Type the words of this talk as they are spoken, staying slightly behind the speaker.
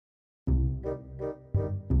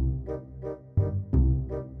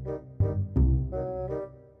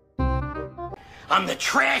I'm the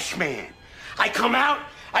trash man. I come out,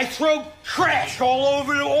 I throw trash all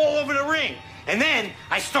over the ring, and then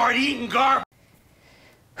I start eating garbage.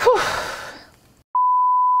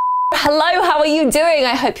 Hello, how are you doing?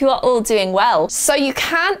 I hope you are all doing well. So you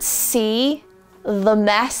can't see the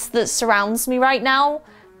mess that surrounds me right now,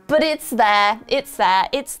 but it's there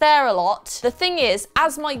a lot. The thing is,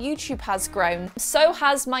 as my YouTube has grown, so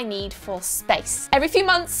has my need for space. Every few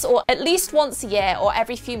months, or at least once a year, or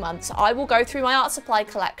every few months, I will go through my art supply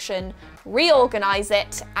collection, reorganize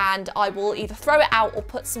it, and I will either throw it out or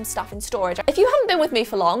put some stuff in storage. If you haven't been with me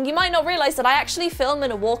for long, you might not realize that I actually film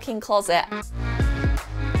in a walk-in closet.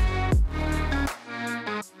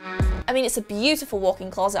 I mean, it's a beautiful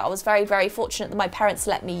walk-in closet. I was very, very fortunate that my parents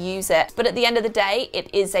let me use it. But at the end of the day,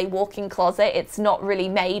 it is a walk-in closet. It's not really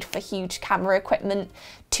made for huge camera equipment,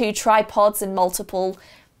 2 tripods and multiple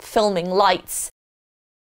filming lights.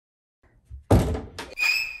 And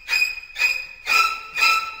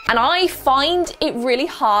I find it really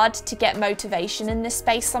hard to get motivation in this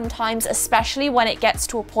space sometimes, especially when it gets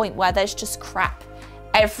to a point where there's just crap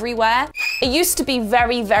everywhere. It used to be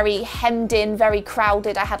very, very hemmed in, very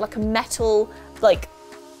crowded. I had like a metal, like,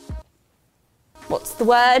 what's the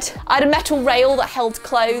word? I had a metal rail that held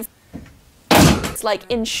clothes. It's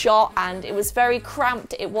like in shot, and it was very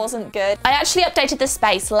cramped. It wasn't good. I actually updated this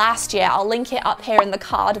space last year. I'll link it up here in the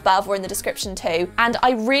card above or in the description too. And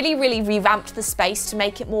I really, really revamped the space to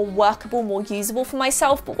make it more workable, more usable for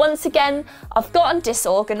myself. But once again, I've gotten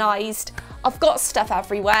disorganized. I've got stuff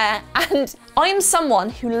everywhere, and I'm someone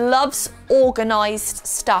who loves organized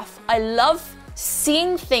stuff. I love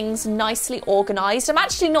seeing things nicely organized. I'm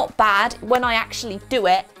actually not bad when I actually do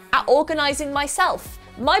it at organizing myself.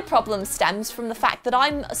 My problem stems from the fact that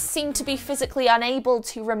I seem to be physically unable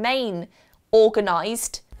to remain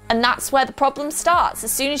organized, and that's where the problem starts.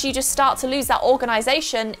 As soon as you just start to lose that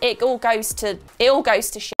organization, it all goes to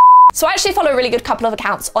shit. So I actually follow a really good couple of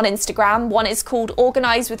accounts on Instagram. One is called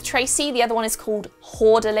Organize with Tracy, the other one is called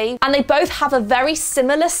Hoarderly. And they both have a very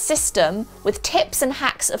similar system with tips and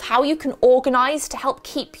hacks of how you can organize to help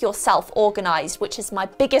keep yourself organized, which is my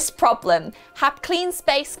biggest problem. Clean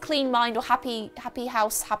space, clean mind, or happy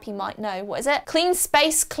house, happy mind, no, what is it? Clean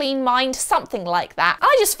space, clean mind, something like that.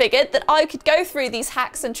 I just figured that I could go through these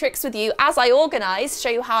hacks and tricks with you as I organize, show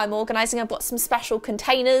you how I'm organizing. I've got some special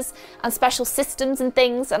containers and special systems and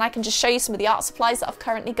things, and I can just show you some of the art supplies that I've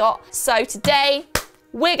currently got. So today,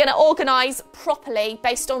 we're gonna organize properly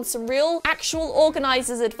based on some real actual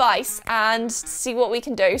organizer's advice and see what we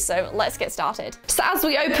can do. So let's get started. So as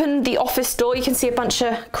we open the office door, you can see a bunch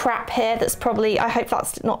of crap here that's probably, I hope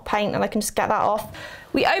that's not paint and I can just get that off.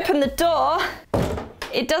 We open the door.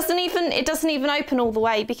 It doesn't even open all the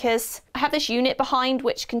way because I have this unit behind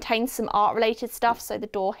which contains some art related stuff, so the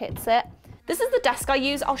door hits it. This is the desk I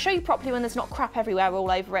use. I'll show you properly when there's not crap everywhere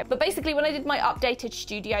all over it. But basically when I did my updated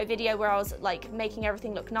studio video where I was like making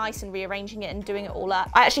everything look nice and rearranging it and doing it all up,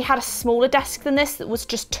 I actually had a smaller desk than this that was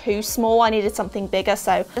just too small. I needed something bigger.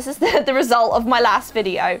 So this is the result of my last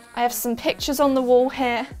video. I have some pictures on the wall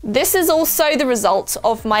here. This is also the result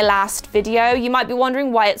of my last video. You might be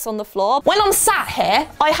wondering why it's on the floor. When I'm sat here,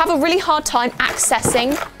 I have a really hard time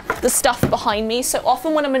accessing the stuff behind me. So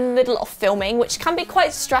often when I'm in the middle of filming, which can be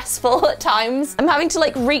quite stressful at times, I'm having to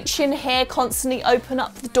like reach in here, constantly open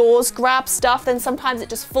up the doors, grab stuff, then sometimes it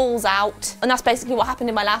just falls out. And that's basically what happened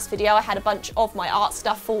in my last video. I had a bunch of my art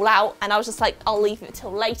stuff fall out and I was just like, I'll leave it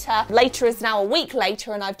till later. Later is now a week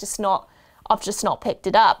later and I've just not picked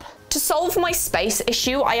it up. To solve my space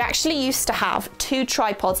issue, I actually used to have 2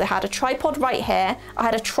 tripods. I had a tripod right here. I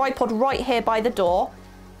had a tripod right here by the door,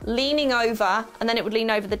 leaning over, and then it would lean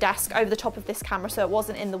over the desk, over the top of this camera so it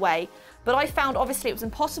wasn't in the way. But I found obviously it was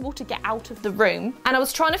impossible to get out of the room, and I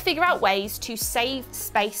was trying to figure out ways to save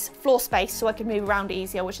space, floor space, so I could move around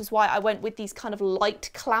easier, which is why I went with these kind of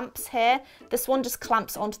light clamps here. This one just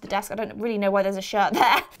clamps onto the desk. I don't really know why there's a shirt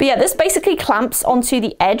there. But yeah, this basically clamps onto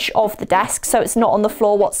the edge of the desk, so it's not on the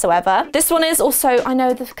floor whatsoever. This one is also, I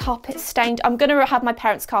know the carpet's stained. I'm gonna have my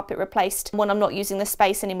parents' carpet replaced when I'm not using this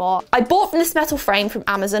space anymore. I bought this metal frame from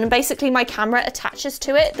Amazon, and basically my camera attaches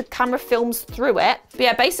to it. The camera films through it. But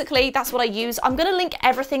yeah, basically that's what I use. I'm gonna link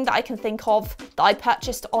everything that I can think of that I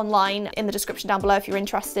purchased online in the description down below if you're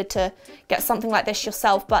interested to get something like this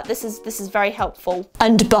yourself, but this is very helpful.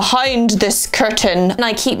 And behind this curtain,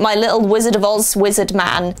 I keep my little Wizard of Oz wizard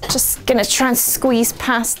man. Just gonna try and squeeze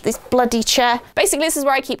past this bloody chair. Basically, this is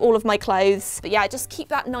where I keep all of my clothes. But yeah, I just keep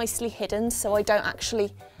that nicely hidden so I don't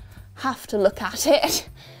actually have to look at it.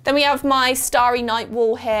 Then we have my Starry Night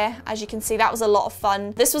wall here. As you can see, that was a lot of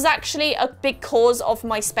fun. This was actually a big cause of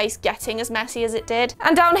my space getting as messy as it did.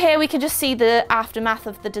 And down here, we can just see the aftermath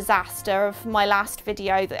of the disaster of my last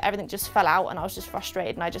video, that everything just fell out and I was just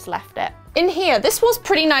frustrated and I just left it. In here, this was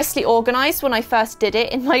pretty nicely organized when I first did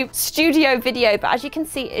it in my studio video, but as you can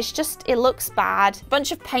see, it looks bad. A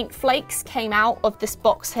bunch of paint flakes came out of this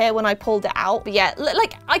box here when I pulled it out. But yeah,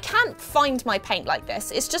 like I can't find my paint like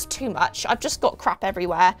this. It's just too much. I've just got crap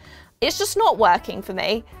everywhere. It's just not working for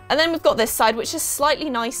me. And then we've got this side, which is slightly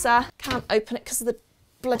nicer. Can't open it because of the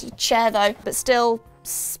bloody chair though, but still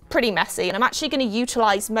pretty messy. And I'm actually going to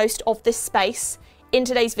utilize most of this space in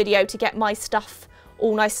today's video to get my stuff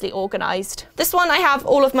all nicely organized. This one I have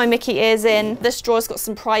all of my Mickey ears in. This drawer's got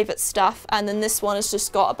some private stuff, and then this one has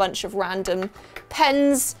just got a bunch of random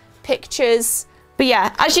pens, pictures. But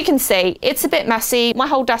yeah, as you can see, it's a bit messy. My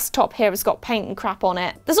whole desktop here has got paint and crap on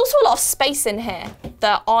it. There's also a lot of space in here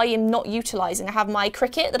that I am not utilizing. I have my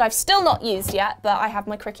Cricut that I've still not used yet, but I have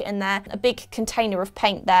my Cricut in there, a big container of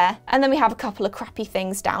paint there. And then we have a couple of crappy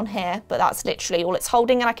things down here, but that's literally all it's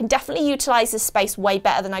holding. And I can definitely utilize this space way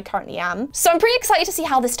better than I currently am. So I'm pretty excited to see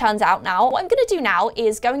how this turns out now. What I'm gonna do now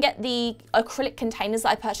is go and get the acrylic containers that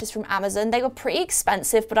I purchased from Amazon. They were pretty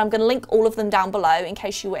expensive, but I'm gonna link all of them down below in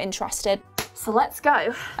case you were interested. So let's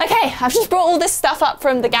go. Okay, I've just brought all this stuff up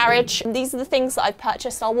from the garage. These are the things that I've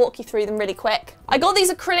purchased. I'll walk you through them really quick. I got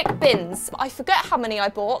these acrylic bins. I forget how many I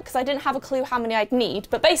bought because I didn't have a clue how many I'd need.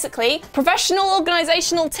 But basically, professional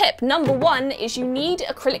organizational tip number one is you need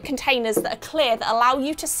acrylic containers that are clear, that allow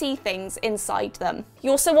you to see things inside them.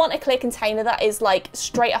 You also want a clear container that is like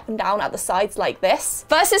straight up and down at the sides like this,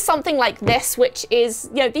 versus something like this, which is,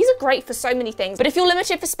 you know, these are great for so many things. But if you're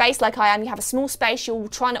limited for space like I am, you have a small space, you're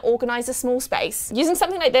trying to organize a small space. Using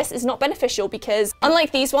something like this is not beneficial because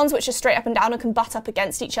unlike these ones, which are straight up and down and can butt up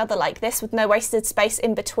against each other like this with no wasted space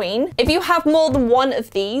in between, if you have more than one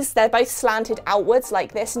of these, they're both slanted outwards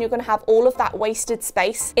like this, and you're going to have all of that wasted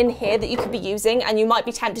space in here that you could be using, and you might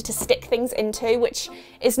be tempted to stick things into, which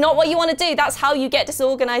is not what you want to do. That's how you get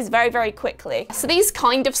disorganized very, very quickly. So these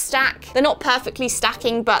kind of stack. They're not perfectly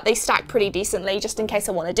stacking, but they stack pretty decently just in case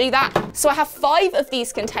I want to do that. So I have 5 of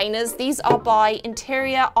these containers. These are by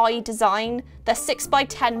Interior Eye Design. They're 6 by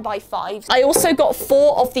 10 by 5. I also got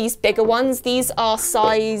 4 of these bigger ones. These are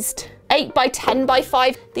sized 8 by 10 by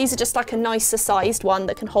 5. These are just like a nicer sized one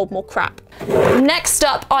that can hold more crap. Next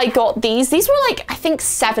up, I got these. These were like, I think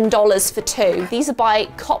 $7 for 2. These are by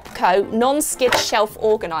Copco non-skid shelf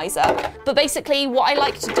organizer. But basically what I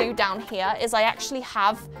like to do down here is I actually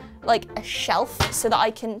have like a shelf so that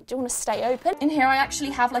I can, do you want to stay open? In here I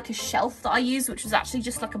actually have like a shelf that I use, which was actually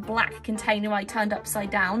just like a black container I turned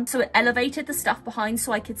upside down. So it elevated the stuff behind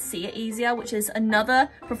so I could see it easier, which is another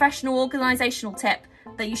professional organizational tip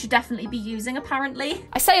that you should definitely be using apparently.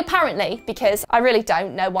 I say apparently because I really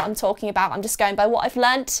don't know what I'm talking about. I'm just going by what I've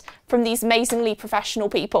learnt from these amazingly professional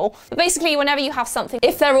people. But basically, whenever you have something,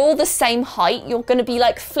 if they're all the same height, you're going to be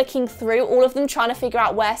like flicking through all of them trying to figure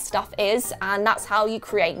out where stuff is, and that's how you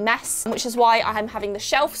create mess, which is why I'm having the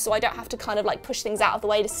shelf so I don't have to kind of like push things out of the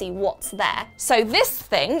way to see what's there. So this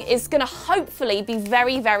thing is going to hopefully be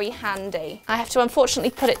very, very handy. I have to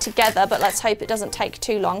unfortunately put it together, but let's hope it doesn't take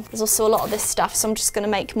too long. There's also a lot of this stuff, so I'm just going to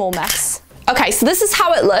make more mess. Okay, so this is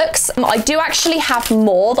how it looks. I do actually have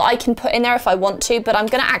more that I can put in there if I want to, but I'm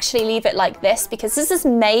gonna actually leave it like this because this is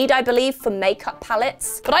made, I believe, for makeup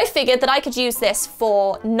palettes. But I figured that I could use this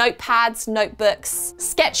for notepads, notebooks,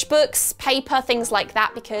 sketchbooks, paper, things like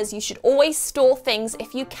that, because you should always store things,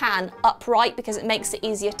 if you can, upright because it makes it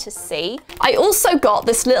easier to see. I also got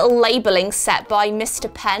this little labeling set by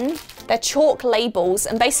Mr. Pen. They're chalk labels,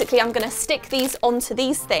 and basically I'm gonna stick these onto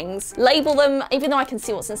these things, label them, even though I can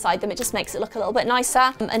see what's inside them, it just makes it look a little bit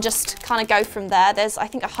nicer, and just kind of go from there. There's, I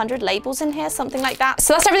think, 100 labels in here, something like that.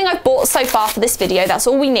 So that's everything I've bought so far for this video. That's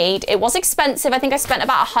all we need. It was expensive. I think I spent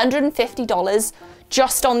about $150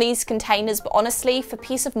 just on these containers, but honestly, for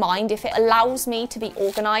peace of mind, if it allows me to be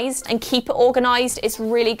organized and keep it organized, it's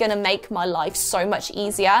really gonna make my life so much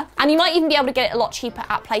easier. And you might even be able to get it a lot cheaper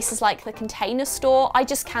at places like the Container Store. I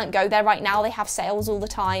just can't go there right now. They have sales all the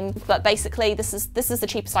time, but basically this is the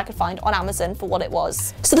cheapest I could find on Amazon for what it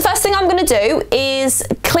was. So the first thing I'm gonna do is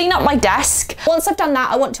clean up my desk. Once I've done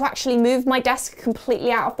that, I want to actually move my desk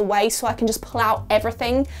completely out of the way so I can just pull out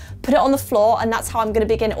everything, put it on the floor, and that's how I'm gonna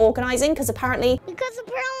begin organizing, because apparently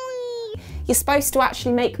you're supposed to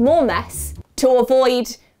actually make more mess to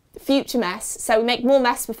avoid future mess. So we make more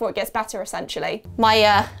mess before it gets better, essentially.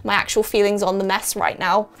 My actual feelings on the mess right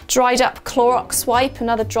now. Dried up Clorox wipe,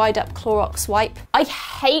 another dried up Clorox wipe. I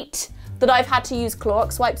hate that I've had to use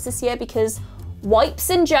Clorox wipes this year because Wipes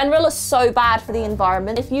in general are so bad for the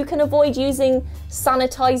environment. If you can avoid using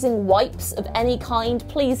sanitizing wipes of any kind,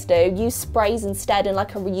 please do. Use sprays instead in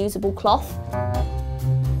like a reusable cloth.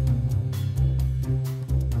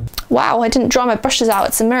 Wow, I didn't dry my brushes out,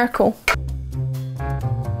 it's a miracle.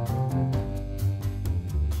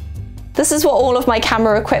 This is what all of my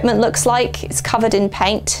camera equipment looks like. It's covered in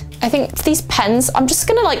paint. I think these pens, I'm just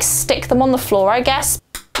gonna like stick them on the floor, I guess.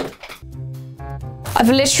 I've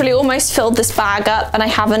literally almost filled this bag up and I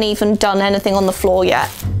haven't even done anything on the floor yet.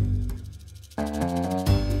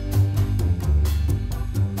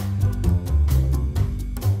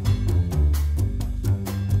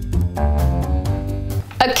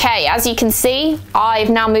 Okay, as you can see, I've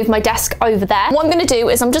now moved my desk over there. What I'm gonna do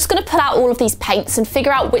is I'm just gonna pull out all of these paints and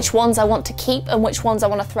figure out which ones I want to keep and which ones I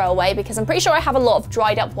want to throw away, because I'm pretty sure I have a lot of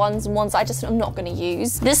dried up ones and ones I just am not gonna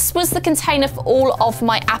use. This was the container for all of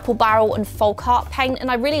my apple barrel and folk art paint,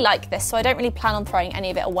 and I really like this, so I don't really plan on throwing any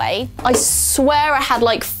of it away. I swear I had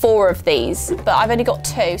like 4 of these, but I've only got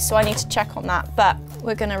 2, so I need to check on that. But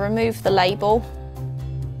we're gonna remove the label.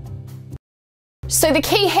 So the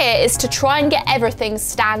key here is to try and get everything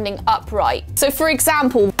standing upright. So for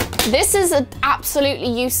example, this is absolutely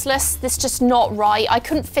useless. This is just not right. I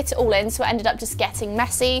couldn't fit it all in, so it ended up just getting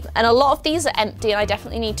messy. And a lot of these are empty and I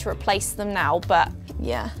definitely need to replace them now, but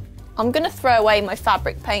yeah. I'm gonna throw away my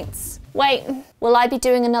fabric paints. Wait, will I be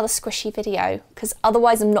doing another squishy video? Because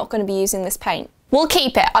otherwise I'm not gonna be using this paint. We'll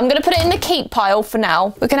keep it. I'm gonna put it in the keep pile for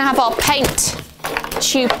now. We're gonna have our paint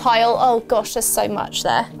tube pile. Oh gosh, there's so much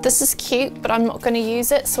there. This is cute, but I'm not going to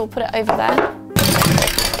use it, so we'll put it over there.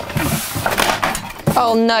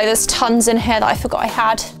 Oh no, there's tons in here that I forgot I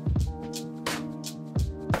had.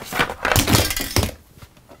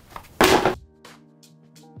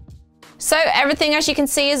 So everything, as you can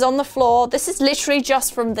see, is on the floor. This is literally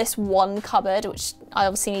just from this one cupboard, which I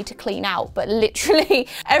obviously need to clean out, but literally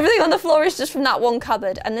everything on the floor is just from that one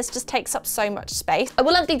cupboard, and this just takes up so much space. I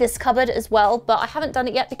will empty this cupboard as well, but I haven't done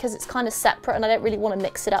it yet because it's kind of separate and I don't really want to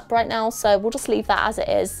mix it up right now, so we'll just leave that as it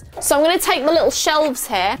is. So I'm going to take my little shelves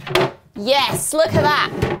here. Yes, look at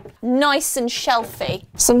that. Nice and shelfy.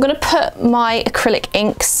 So I'm going to put my acrylic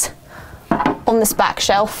inks on this back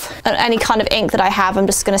shelf, and any kind of ink that I have I'm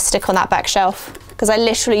just going to stick on that back shelf because I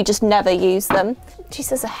literally just never use them. Geez,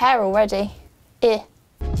 there's a hair already.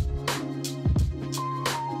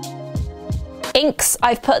 Inks,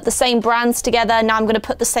 I've put the same brands together. Now I'm going to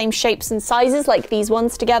put the same shapes and sizes like these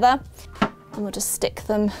ones together, and we'll just stick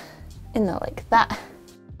them in there like that.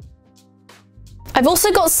 I've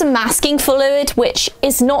also got some masking fluid, which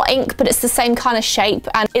is not ink, but it's the same kind of shape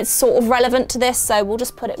and it's sort of relevant to this, so we'll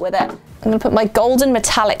just put it with it. I'm gonna put my golden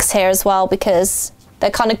metallics here as well because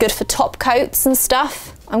they're kind of good for top coats and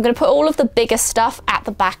stuff. I'm gonna put all of the bigger stuff at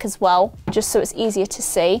the back as well, just so it's easier to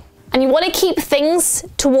see. And you wanna keep things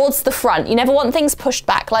towards the front. You never want things pushed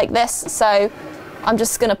back like this, so I'm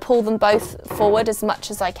just gonna pull them both forward as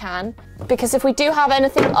much as I can, because if we do have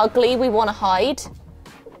anything ugly we wanna hide,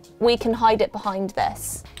 we can hide it behind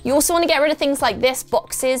this. You also want to get rid of things like this,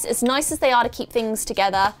 boxes. As nice as they are to keep things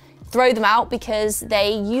together, throw them out because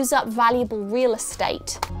they use up valuable real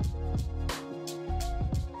estate.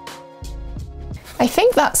 I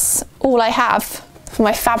think that's all I have for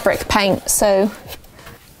my fabric paint, so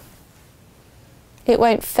it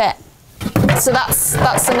won't fit. So that's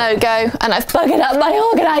a no-go, and I've buggered up my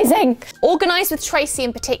organising. Organise with Tracy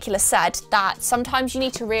in particular said that sometimes you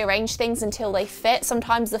need to rearrange things until they fit.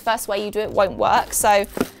 Sometimes the first way you do it won't work, so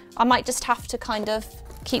I might just have to kind of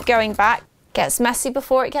keep going back. Gets messy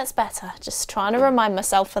before it gets better. Just trying to remind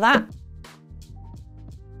myself of that.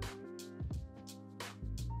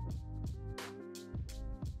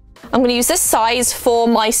 I'm going to use this size for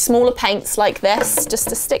my smaller paints like this, just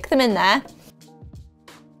to stick them in there.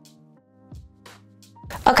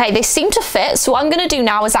 Okay, they seem to fit, so what I'm going to do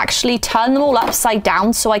now is actually turn them all upside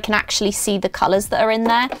down so I can actually see the colours that are in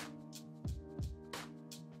there.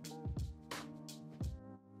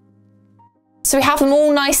 So we have them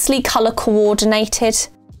all nicely colour coordinated.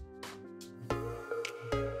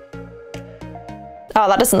 Oh,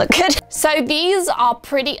 that doesn't look good. So these are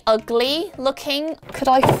pretty ugly looking. Could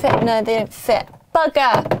I fit? No, they don't fit.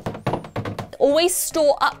 Bugger. Always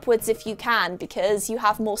store upwards if you can, because you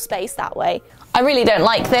have more space that way. I really don't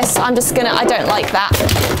like this. I don't like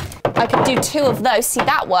that. I could do 2 of those. See,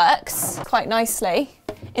 that works quite nicely.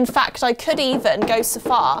 In fact, I could even go so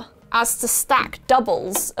far as to stack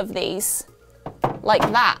doubles of these, like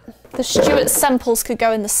that. The Stuart Semples could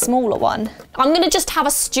go in the smaller one. I'm gonna just have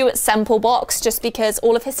a Stuart Semple box just because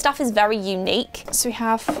all of his stuff is very unique. So we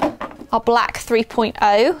have our black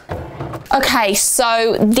 3.0. Okay,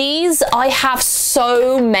 so these, I have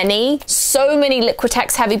so many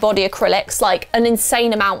Liquitex heavy body acrylics, like an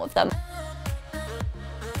insane amount of them.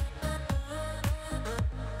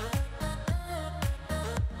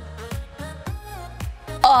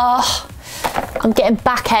 Oh, I'm getting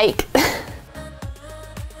backache.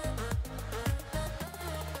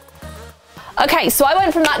 Okay, so I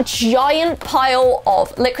went from that giant pile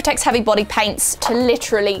of Liquitex heavy body paints to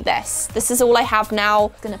literally this. This is all I have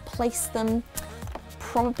now. I'm gonna place them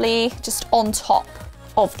probably just on top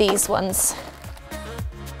of these ones.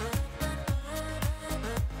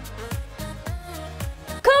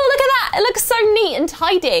 Cool, look at that. It looks so neat and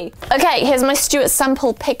tidy. Okay, here's my Stuart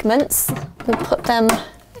Sample pigments. We'll put them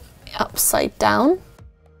upside down.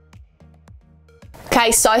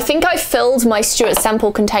 Okay, so I think I filled my Stuart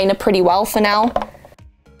Sample container pretty well for now.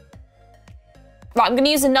 Right, I'm gonna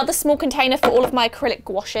use another small container for all of my acrylic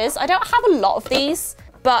gouaches. I don't have a lot of these,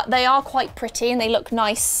 but they are quite pretty and they look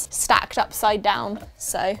nice stacked upside down.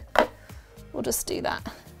 So we'll just do that.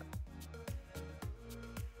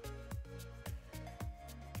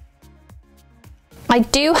 I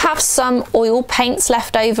do have some oil paints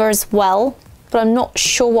left over as well, but I'm not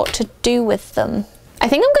sure what to do with them. I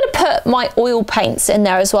think I'm gonna put my oil paints in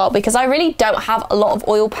there as well because I really don't have a lot of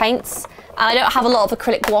oil paints and I don't have a lot of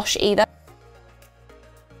acrylic gouache either.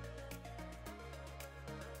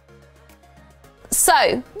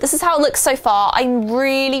 So this is how it looks so far. I'm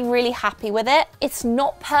really happy with it. It's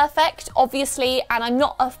not perfect, obviously, and I'm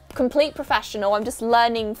not a complete professional. I'm just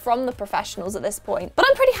learning from the professionals at this point. But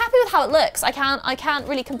I'm pretty happy with how it looks. I can't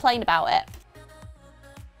really complain about it.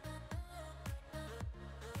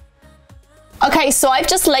 Okay, so I've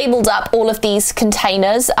just labelled up all of these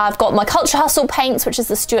containers. I've got my Culture Hustle paints, which is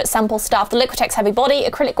the Stuart Sample stuff, the Liquitex Heavy Body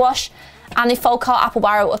acrylic gouache, and the Folkart Apple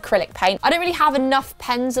Barrel acrylic paint. I don't really have enough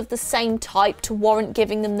pens of the same type to warrant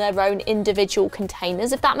giving them their own individual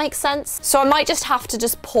containers, if that makes sense. So I might just have to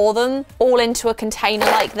just pour them all into a container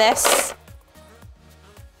like this.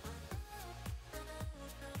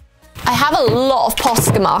 I have a lot of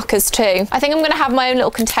Posca markers too. I think I'm gonna have my own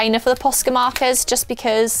little container for the Posca markers just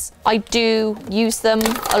because I do use them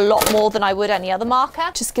a lot more than I would any other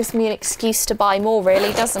marker. Just gives me an excuse to buy more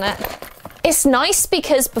really, doesn't it? It's nice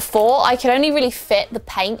because before I could only really fit the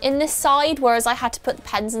paint in this side, whereas I had to put the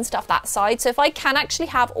pens and stuff that side. So if I can actually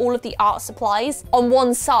have all of the art supplies on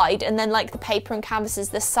one side and then like the paper and canvases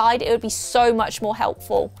this side, it would be so much more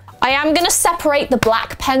helpful. I am going to separate the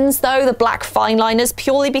black pens though, the black fine liners,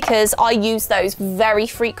 purely because I use those very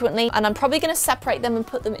frequently, and I'm probably going to separate them and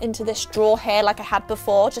put them into this drawer here like I had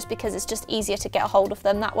before, just because it's just easier to get a hold of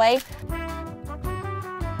them that way.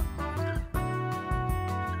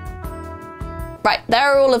 Right,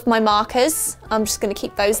 there are all of my markers. I'm just going to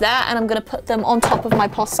keep those there and I'm going to put them on top of my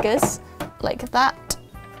Poscas like that.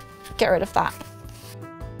 Get rid of that.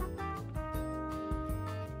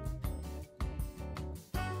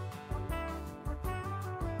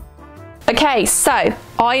 Okay, so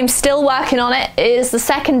I'm still working on it. It is the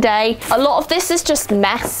second day. A lot of this is just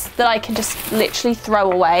mess that I can just literally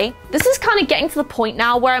throw away. This is kind of getting to the point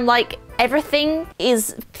now where I'm like, everything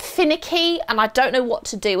is finicky and I don't know what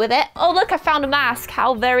to do with it. Oh look, I found a mask.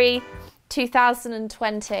 How very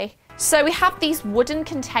 2020. So we have these wooden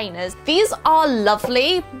containers. These are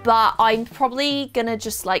lovely, but I'm probably gonna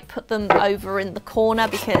just like put them over in the corner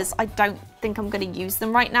because I don't think I'm gonna use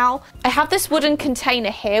them right now. I have this wooden container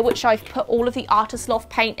here, which I've put all of the Artist Loft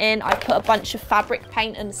paint in. I put a bunch of fabric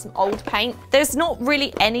paint and some old paint. There's not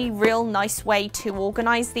really any real nice way to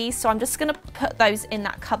organize these, so I'm just gonna put those in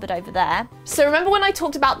that cupboard over there. So remember when I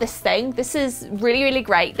talked about this thing? This is really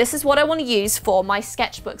great. This is what I wanna use for my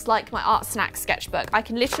sketchbooks, like my Art Snack sketchbook. I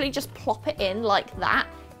can literally just plop it in like that.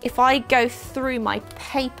 If I go through my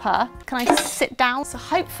paper, can I sit down? So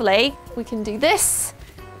hopefully we can do this.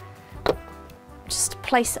 Just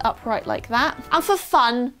place it upright like that. And for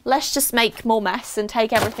fun, let's just make more mess and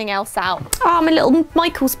take everything else out. Ah, my little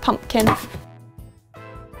Michael's pumpkin.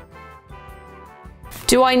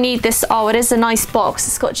 Do I need this? Oh, it is a nice box.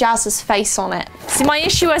 It's got Jazz's face on it. See, my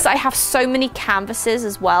issue is I have so many canvases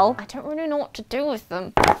as well. I don't really know what to do with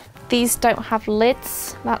them. These don't have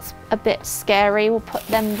lids. That's a bit scary. We'll put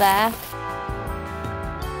them there.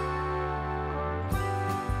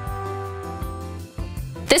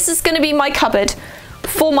 This is going to be my cupboard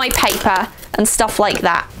for my paper and stuff like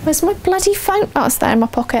that. Where's my bloody phone? Oh, it's there in my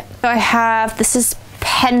pocket. I have, this is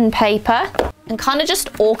pen paper, and kind of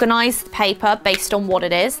just organize the paper based on what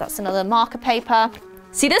it is. That's another marker paper.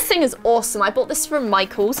 See, this thing is awesome. I bought this from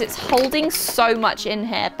Michaels. It's holding so much in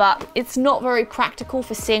here, but it's not very practical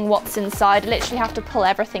for seeing what's inside. I literally have to pull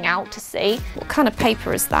everything out to see. What kind of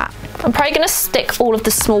paper is that? I'm probably gonna stick all of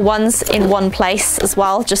the small ones in one place as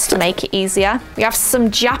well, just to make it easier. We have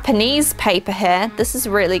some Japanese paper here. This is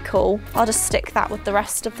really cool. I'll just stick that with the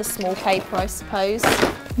rest of the small paper, I suppose.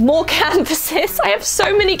 More canvases. I have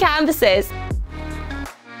so many canvases.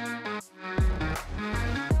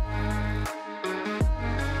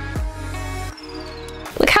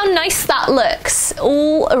 Look how nice that looks.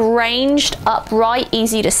 All arranged upright,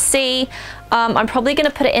 easy to see. I'm probably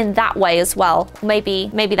gonna put it in that way as well. Maybe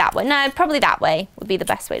that way. No, probably that way would be the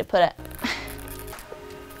best way to put it.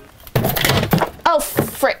 Oh,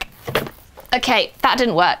 frick. Okay, that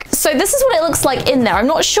didn't work. So this is what it looks like in there. I'm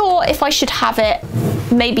not sure if I should have it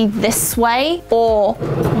maybe this way or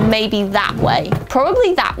maybe that way.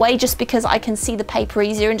 Probably that way, just because I can see the paper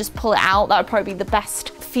easier and just pull it out. That would probably be the best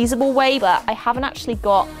feasible way, but I haven't actually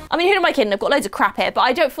got, I mean, who am I kidding? I've got loads of crap here, but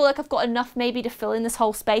I don't feel like I've got enough maybe to fill in this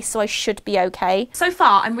whole space, so I should be okay. So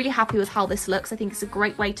far, I'm really happy with how this looks. I think it's a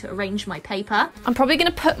great way to arrange my paper. I'm probably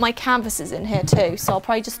gonna put my canvases in here too, so I'll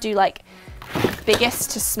probably just do like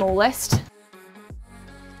biggest to smallest.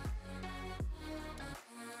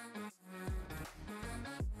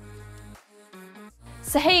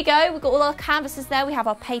 So here you go, we've got all our canvases there, we have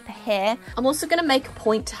our paper here. I'm also gonna make a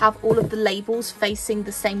point to have all of the labels facing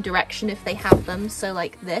the same direction if they have them, so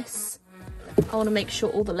like this. I wanna make sure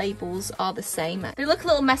all the labels are the same. They look a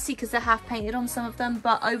little messy because they're half painted on some of them,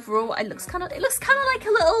 but overall it looks kind of like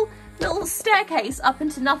a little staircase up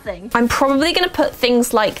into nothing. I'm probably gonna put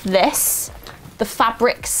things like this, the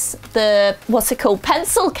fabrics, the, what's it called,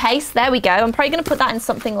 pencil case, there we go. I'm probably gonna put that in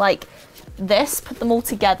something like this, put them all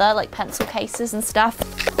together like pencil cases and stuff.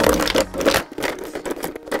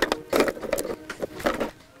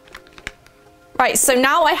 Right, so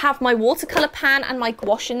now I have my watercolor pan and my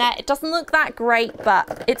gouache in there. It doesn't look that great,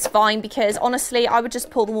 but it's fine because honestly, I would just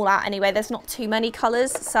pull them all out anyway. There's not too many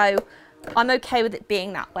colors, so I'm okay with it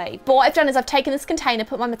being that way. But what I've done is I've taken this container,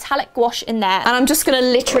 put my metallic gouache in there, and I'm just gonna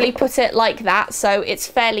literally put it like that, so it's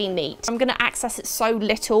fairly neat. I'm gonna access it so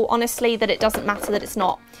little, honestly, that it doesn't matter that it's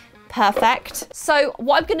not perfect. So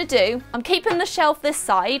what I'm gonna do, I'm keeping the shelf this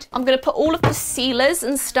side. I'm gonna put all of the sealers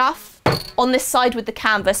and stuff on this side with the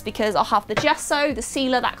canvas because I'll have the gesso, the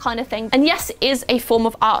sealer, that kind of thing. And yes, it is a form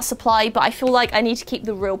of art supply, but I feel like I need to keep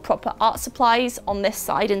the real proper art supplies on this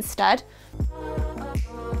side instead.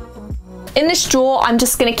 In this drawer, I'm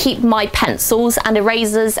just gonna keep my pencils and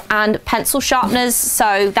erasers and pencil sharpeners,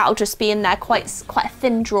 so that'll just be in there, quite a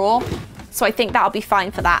thin drawer. So I think that'll be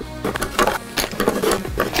fine for that.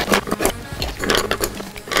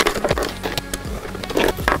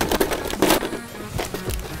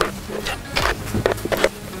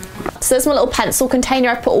 So there's my little pencil container.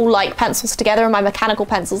 I put all like pencils together and my mechanical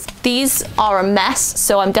pencils. These are a mess,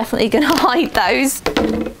 so I'm definitely gonna hide those.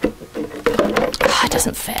 Oh, it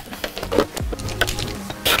doesn't fit.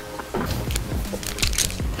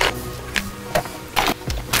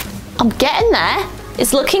 I'm getting there.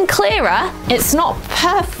 It's looking clearer. It's not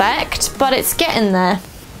perfect, but it's getting there.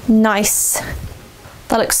 Nice.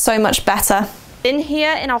 That looks so much better. In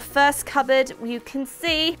here, in our first cupboard, you can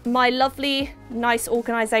see my lovely, nice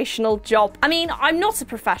organizational job. I mean, I'm not a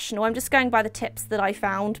professional, I'm just going by the tips that I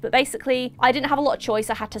found, but basically, I didn't have a lot of choice,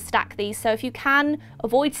 I had to stack these. So if you can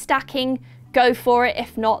avoid stacking, go for it.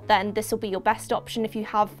 If not, then this will be your best option. If you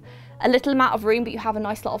have a little amount of room, but you have a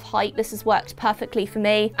nice lot of height, this has worked perfectly for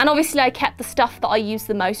me. And obviously I kept the stuff that I use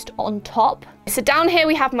the most on top. So down here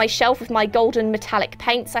we have my shelf with my golden metallic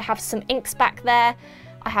paints. I have some inks back there.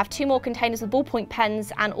 I have 2 more containers with ballpoint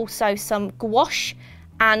pens and also some gouache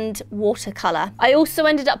and watercolor. I also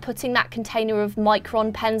ended up putting that container of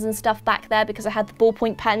Micron pens and stuff back there because I had the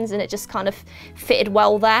ballpoint pens and it just kind of fitted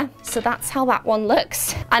well there. So that's how that one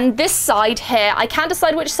looks. And this side here, I can't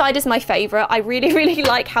decide which side is my favorite. I really, really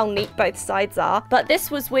like how neat both sides are. But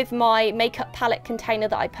this was with my makeup palette container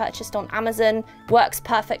that I purchased on Amazon. Works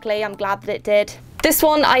perfectly, I'm glad that it did. This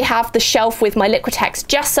one, I have the shelf with my Liquitex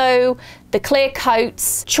gesso, the clear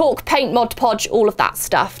coats, chalk paint, Mod Podge, all of that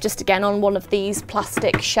stuff, just again on one of these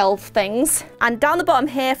plastic shelf things. And down the bottom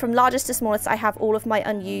here, from largest to smallest, I have all of my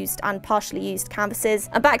unused and partially used canvases.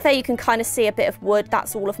 And back there you can kind of see a bit of wood.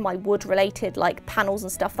 That's all of my wood related like panels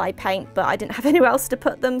and stuff that I paint, but I didn't have anywhere else to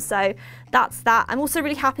put them, so that's that. I'm also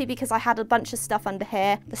really happy because I had a bunch of stuff under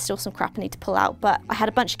here. There's still some crap I need to pull out, but I had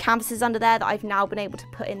a bunch of canvases under there that I've now been able to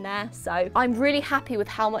put in there. So I'm really happy with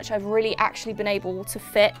how much I've really actually been able to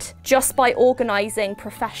fit just by organising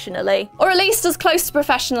professionally, or at least as close to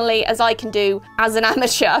professionally as I can do as an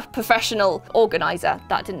amateur professional organiser.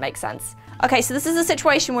 That didn't make sense. Okay, so this is the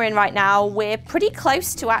situation we're in right now. We're pretty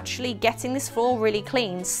close to actually getting this floor really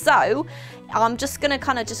clean. So I'm just gonna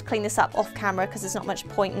kind of just clean this up off camera because there's not much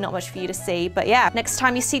point and not much for you to see. But yeah, next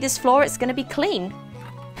time you see this floor, it's gonna be clean.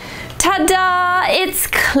 Ta-da! It's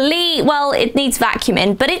clean. Well, it needs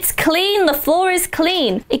vacuuming, but it's clean. The floor is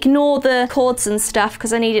clean. Ignore the cords and stuff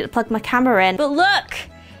because I needed to plug my camera in. But look!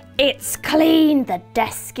 It's clean. The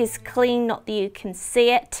desk is clean, not that you can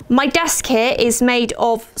see it. My desk here is made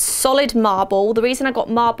of solid marble. The reason I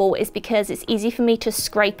got marble is because it's easy for me to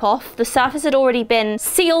scrape off. The surface had already been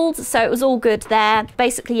sealed, so it was all good there.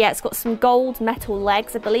 Basically, yeah, it's got some gold metal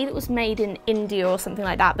legs. I believe it was made in India or something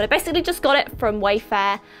like that, but I basically just got it from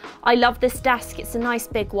Wayfair. I love this desk. It's a nice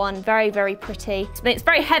big one, very, very pretty. It's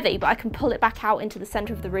very heavy, but I can pull it back out into the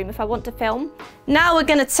center of the room if I want to film. Now we're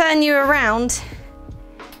gonna turn you around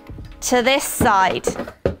to this side.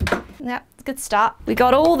 Yep, good start. We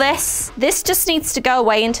got all this. This just needs to go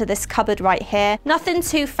away into this cupboard right here. Nothing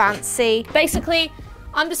too fancy. Basically,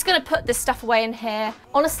 I'm just gonna put this stuff away in here.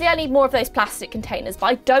 Honestly, I need more of those plastic containers, but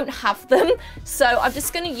I don't have them. So I'm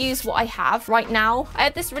just gonna use what I have right now. I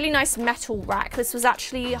had this really nice metal rack. This was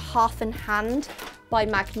actually Half in Hand by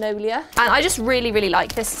Magnolia. And I just really, really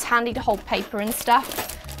like this. It's handy to hold paper and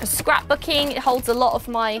stuff. For scrapbooking, it holds a lot of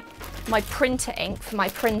my printer ink for my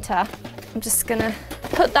printer. I'm just gonna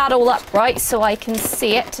put that all up right so I can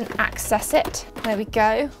see it and access it. There we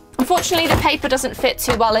go. Unfortunately, the paper doesn't fit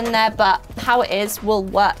too well in there, but how it is will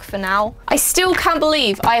work for now. I still can't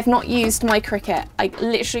believe I have not used my Cricut. I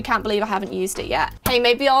literally can't believe I haven't used it yet. Hey,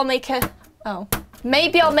 maybe I'll make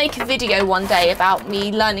a video one day about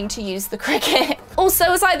me learning to use the Cricut. Also,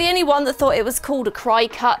 was I the only one that thought it was called a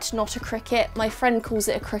Cricut, not a Cricut? My friend calls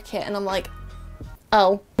it a Cricut, and I'm like,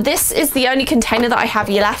 oh. This is the only container that I have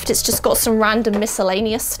left. It's just got some random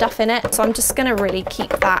miscellaneous stuff in it. So I'm just gonna really keep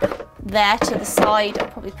that there to the side. I'll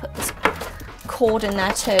probably put this cord in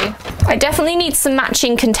there too. I definitely need some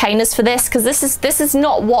matching containers for this because this is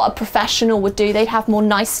not what a professional would do. They'd have more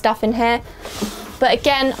nice stuff in here. But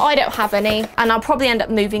again, I don't have any, and I'll probably end up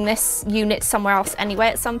moving this unit somewhere else anyway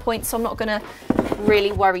at some point, so I'm not gonna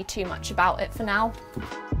really worry too much about it for now.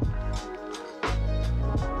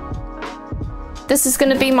 This is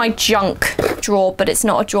gonna be my junk drawer, but it's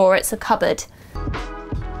not a drawer, it's a cupboard.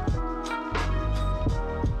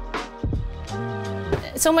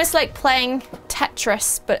 It's almost like playing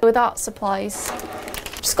Tetris, but with art supplies.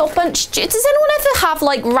 Just got a bunch. Does anyone ever have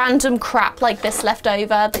like random crap like this left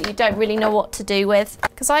over that you don't really know what to do with?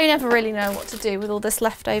 Because I never really know what to do with all this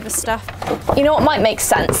leftover stuff. You know what might make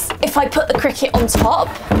sense? If I put the Cricut on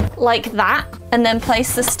top, like that, and then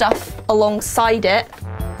place the stuff alongside it.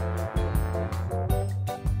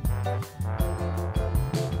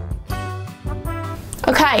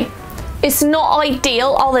 Okay, it's not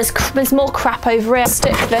ideal. Oh, there's more crap over it.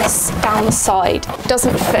 Stick this down the side.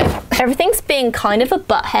 Doesn't fit. Everything's being kind of a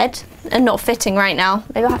butthead and not fitting right now.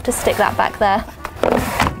 Maybe I'll have to stick that back there.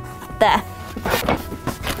 There.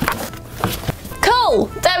 Cool,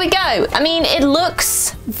 there we go. I mean, it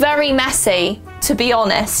looks very messy, to be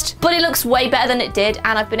honest, but it looks way better than it did,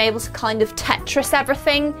 and I've been able to kind of Tetris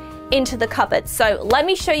everything into the cupboard. So let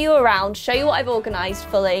me show you around, show you what I've organized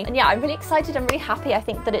fully. And yeah, I'm really excited, I'm really happy. I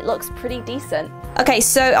think that it looks pretty decent. Okay,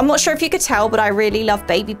 so I'm not sure if you could tell, but I really love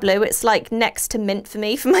baby blue. It's like next to mint for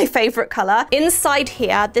me, for my favorite color. Inside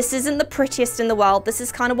here, this isn't the prettiest in the world. This is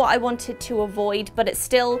kind of what I wanted to avoid, but it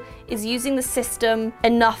still is using the system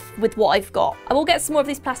enough with what I've got. I will get some more of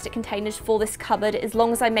these plastic containers for this cupboard as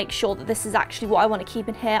long as I make sure that this is actually what I want to keep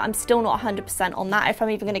in here. I'm still not 100% on that, if I'm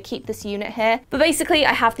even going to keep this unit here. But basically,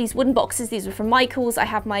 I have these wooden boxes. These are from Michaels. I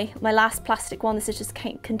have my last plastic one. This is just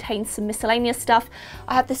contains some miscellaneous stuff.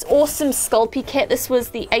 I have this awesome Sculpey kit. This was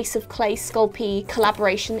the Ace of Clay Sculpey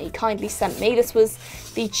collaboration that he kindly sent me. This was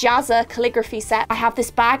the Jazza calligraphy set. I have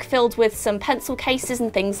this bag filled with some pencil cases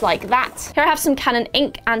and things like that. Here I have some Canon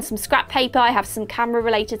ink and some scrap paper. I have some camera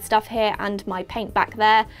related stuff here and my paint back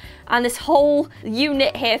there. And this whole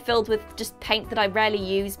unit here filled with just paint that I rarely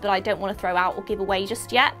use, but I don't want to throw out or give away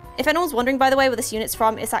just yet. If anyone's wondering, by the way, where this unit's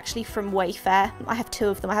from, it's actually from Wayfair. I have two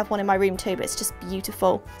of them. I have one in my room too, but it's just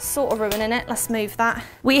beautiful. Sort of ruining it. Let's move that.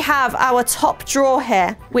 We have our top drawer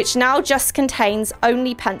here, which now just contains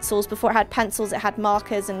only pencils. Before it had pencils, it had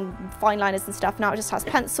markers and fine liners and stuff. Now it just has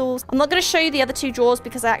pencils. I'm not going to show you the other two drawers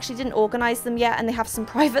because I actually didn't organize them yet, and they have some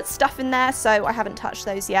private stuff in there, so I haven't touched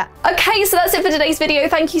those yet. Okay, so that's it for today's video.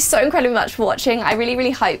 Thank you so incredibly much for watching. I really,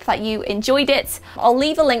 really hope that you enjoyed it. I'll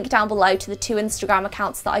leave a link down below to the 2 Instagram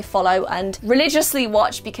accounts that I I follow and religiously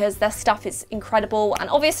watch because their stuff is incredible. And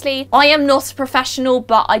obviously I am not a professional,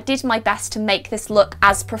 but I did my best to make this look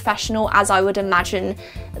as professional as I would imagine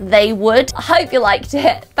they would. I hope you liked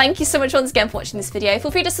it. Thank you so much once again for watching this video. Feel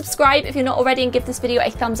free to subscribe if you're not already and give this video a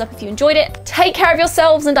thumbs up if you enjoyed it. Take care of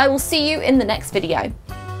yourselves and I will see you in the next video.